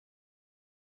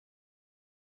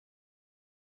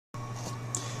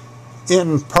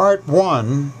In part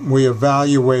 1, we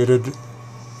evaluated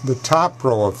the top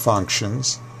row of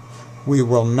functions. We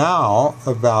will now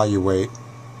evaluate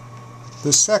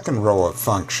the second row of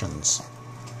functions.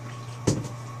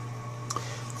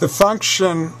 The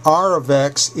function r of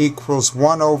x equals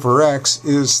 1 over x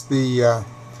is the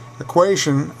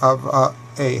equation of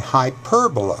a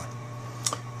hyperbola.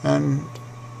 And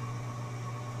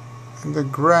the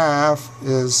graph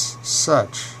is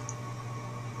such.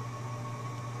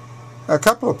 A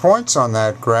couple of points on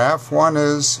that graph. One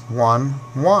is 1,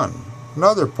 1.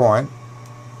 Another point,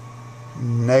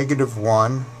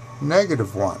 -1,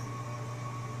 -1.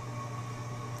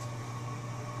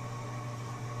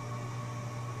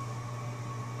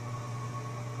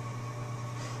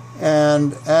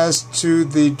 And as to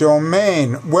the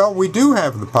domain, well, we do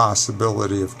have the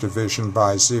possibility of division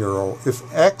by 0.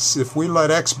 If we let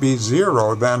x be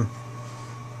 0, then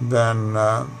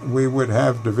we would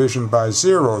have division by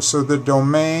 0. So the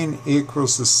domain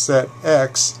equals the set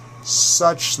x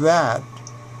such that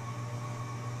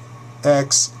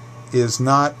x is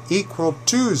not equal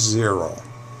to 0.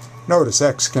 Notice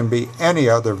x can be any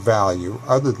other value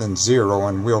other than 0,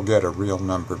 and we'll get a real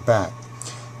number back.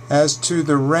 As to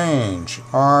the range,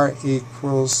 r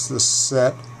equals the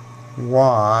set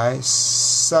y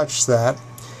such that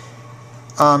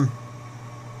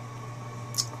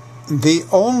the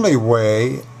only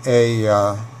way a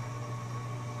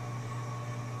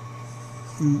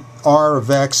r of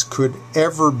x could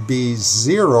ever be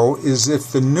 0 is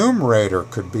if the numerator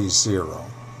could be 0.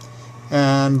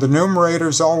 And the numerator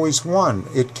is always 1.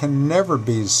 It can never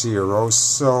be 0,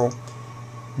 so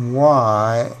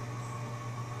y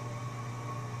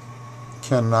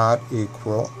cannot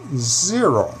equal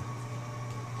 0.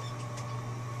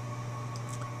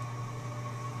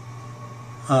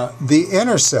 The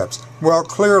intercepts. Well,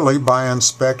 clearly by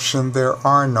inspection there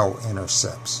are no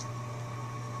intercepts.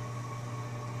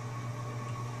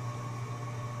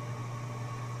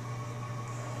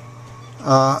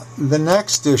 The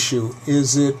next issue,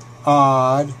 is it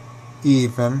odd,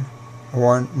 even,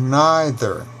 or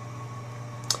neither?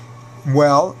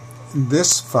 Well,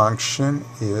 this function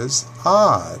is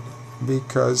odd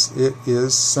because it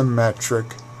is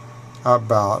symmetric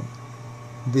about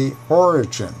the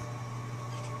origin.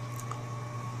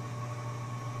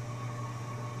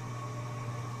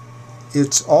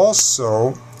 It's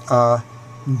also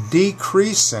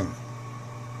decreasing.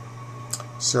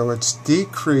 So it's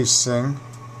decreasing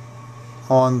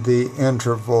on the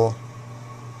interval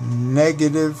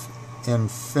 -∞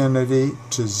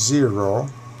 to 0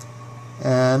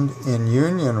 and in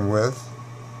union with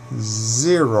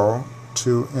 0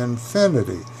 to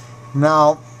infinity.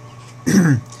 Now,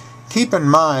 keep in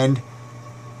mind,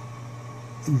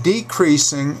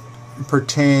 decreasing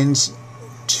pertains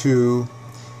to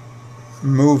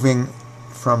moving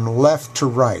from left to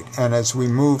right, and as we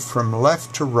move from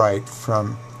left to right,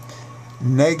 from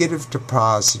negative to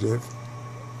positive,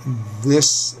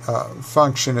 this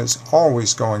function is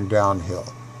always going downhill.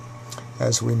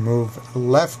 As we move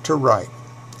left to right,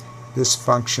 this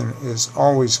function is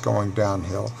always going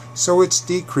downhill, so it's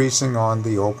decreasing on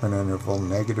the open interval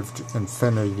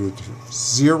 -∞ to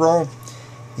 0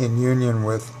 in union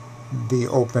with the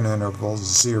open interval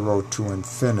 0 to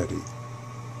infinity.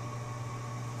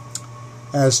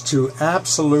 As to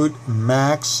absolute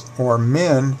max or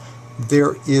min,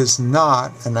 there is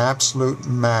not an absolute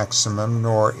maximum,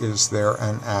 nor is there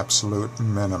an absolute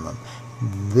minimum.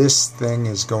 This thing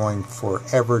is going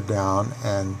forever down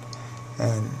and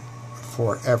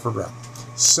forever up.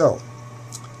 So,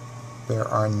 there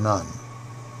are none.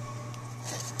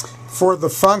 For the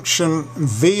function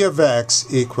v of x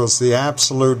equals the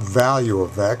absolute value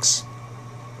of x,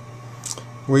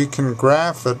 we can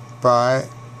graph it by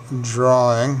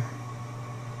drawing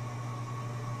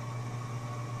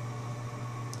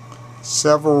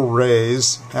several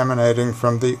rays emanating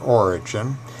from the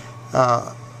origin.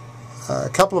 A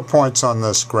couple of points on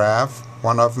this graph.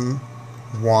 One of them,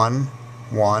 1,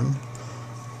 1.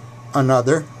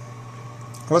 Another,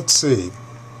 let's see,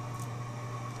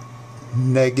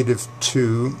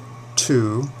 -2,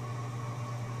 2,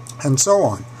 and so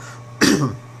on.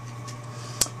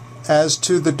 As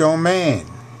to the domain,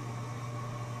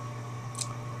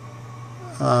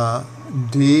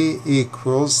 D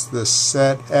equals the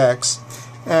set x,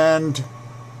 and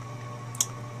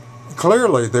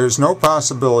clearly there's no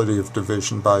possibility of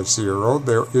division by 0.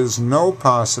 There is no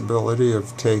possibility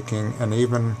of taking an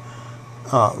even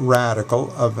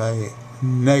radical of a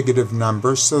negative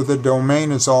number, so the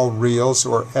domain is all reals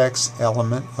or x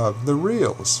element of the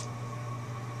reals.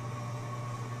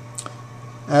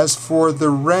 As for the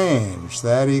range,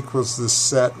 that equals the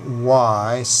set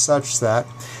y such that,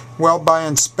 well, by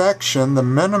inspection, the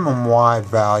minimum y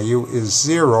value is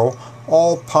 0.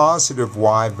 All positive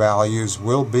y values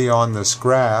will be on this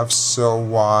graph, so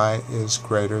y is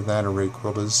greater than or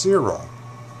equal to 0.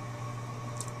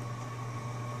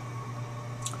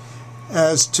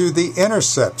 As to the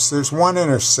intercepts, there's one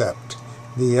intercept.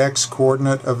 The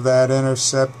x-coordinate of that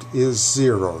intercept is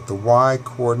 0. The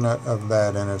y-coordinate of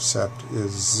that intercept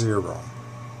is 0.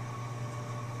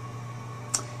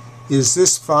 Is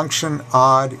this function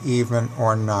odd, even,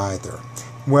 or neither?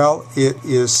 Well, it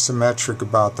is symmetric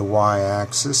about the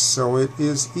y-axis, so it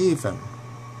is even.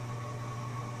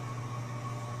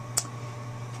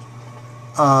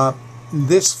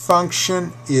 This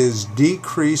function is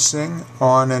decreasing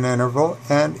on an interval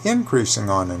and increasing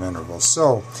on an interval.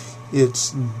 So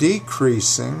it's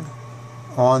decreasing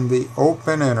on the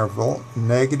open interval,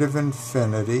 negative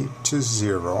infinity to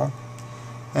 0,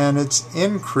 and it's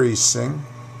increasing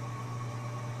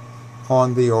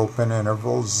on the open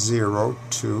interval 0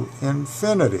 to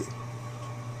infinity.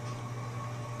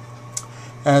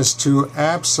 As to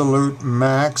absolute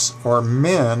max or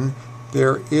min,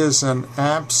 there is an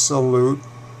absolute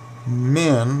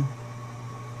min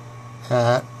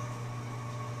at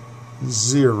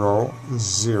 0,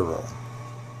 0.